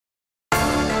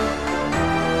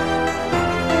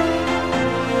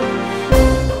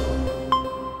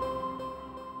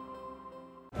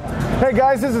right,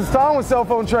 guys, this is Tom with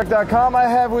cellphonetrek.com. I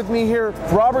have with me here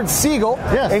Robert Segal,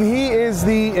 and he is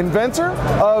the inventor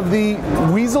of the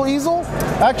wEASEL easel.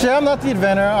 Actually, I'm not the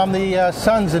inventor. I'm the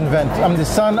son's inventor. I'm the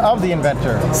son of the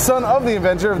inventor. Son of the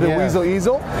inventor of the wEASEL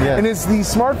easel. Yes. And it's the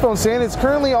smartphone stand. It's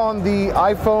currently on the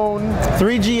iPhone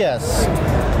 3GS.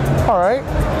 All right.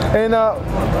 And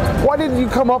why did you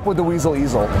come up with the wEASEL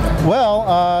easel?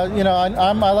 Well, you know,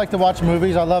 I like to watch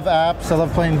movies. I love apps. I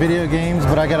love playing video games,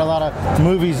 but I got a lot of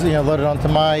movies, you know, loaded onto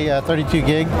my 32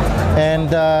 gig.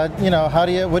 And you know,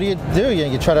 what do?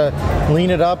 You try to lean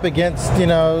it up against, you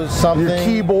know, something. Your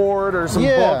keyboard or some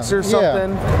books or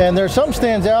something. Yeah. And there's some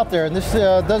stands out there, and this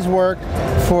does work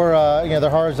for you know, the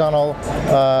horizontal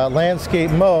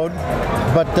landscape mode.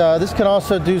 But this can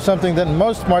also do something that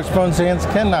most smartphone stands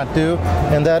cannot do,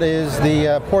 and that is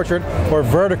the portrait or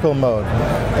vertical mode.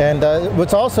 And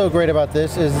what's also great about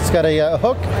this is it's got a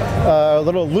hook, a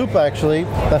little loop actually,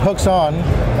 that hooks on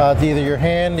to either your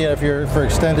hand, you know, if you're for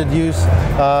extended use,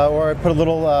 or I put a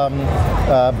little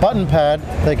button pad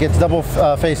that gets double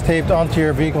face taped onto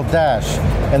your vehicle dash.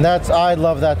 And I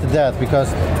love that to death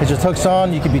because it just hooks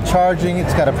on. You can be charging.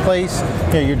 It's got a place.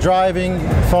 You know, you're driving.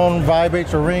 Phone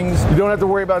vibrates or rings. You don't have to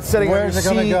worry about setting it on the seat. Where's it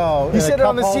going to go? You set it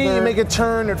on the seat. You make a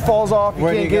turn. It falls off. You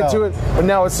can't get to it. But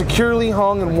now it's securely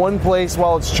hung in one place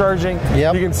while it's charging.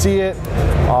 Yep. You can see it.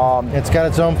 It's got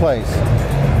its own place.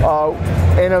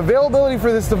 And availability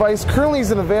for this device currently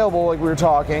isn't available, like we were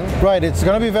talking. Right, it's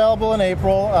going to be available in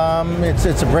April.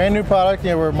 It's a brand new product.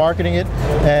 You know, we're marketing it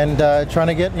and trying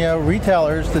to get, you know,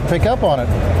 retailers to pick up on it.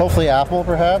 Hopefully Apple,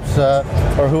 perhaps,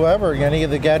 or whoever, you know, any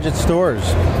of the gadget stores.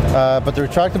 But the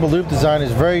retractable loop design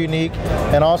is very unique,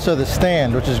 and also the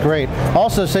stand, which is great.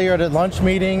 Also, say you're at a lunch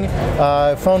meeting,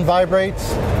 phone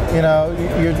vibrates. You know,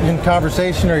 you're in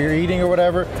conversation or you're eating or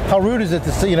whatever. How rude is it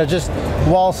to see, you know, just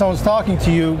while someone's talking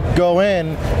to you, go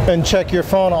in and check your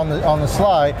phone on the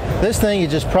sly. This thing, you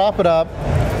just prop it up,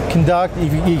 conduct.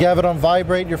 You have it on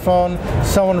vibrate your phone.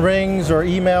 Someone rings or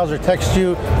emails or texts you.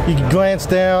 You can glance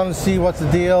down, see what's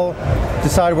the deal,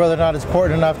 decide whether or not it's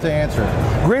important enough to answer.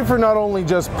 Great for not only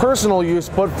just personal use,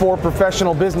 but for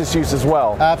professional business use as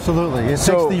well. Absolutely. It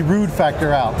takes the rude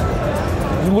factor out.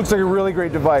 It looks like a really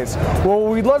great device. Well,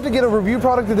 we'd love to get a review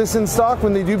product of this in stock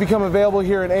when they do become available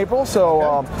here in April. So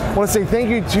I want to say thank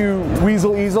you to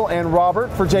wEASEL easel and Robert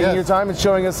for taking your time and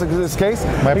showing us this case.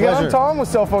 My pleasure. I'm Tom with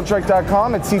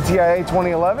cellphonetrek.com at CTIA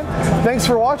 2011. Thanks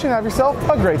for watching. Have yourself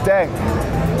a great day.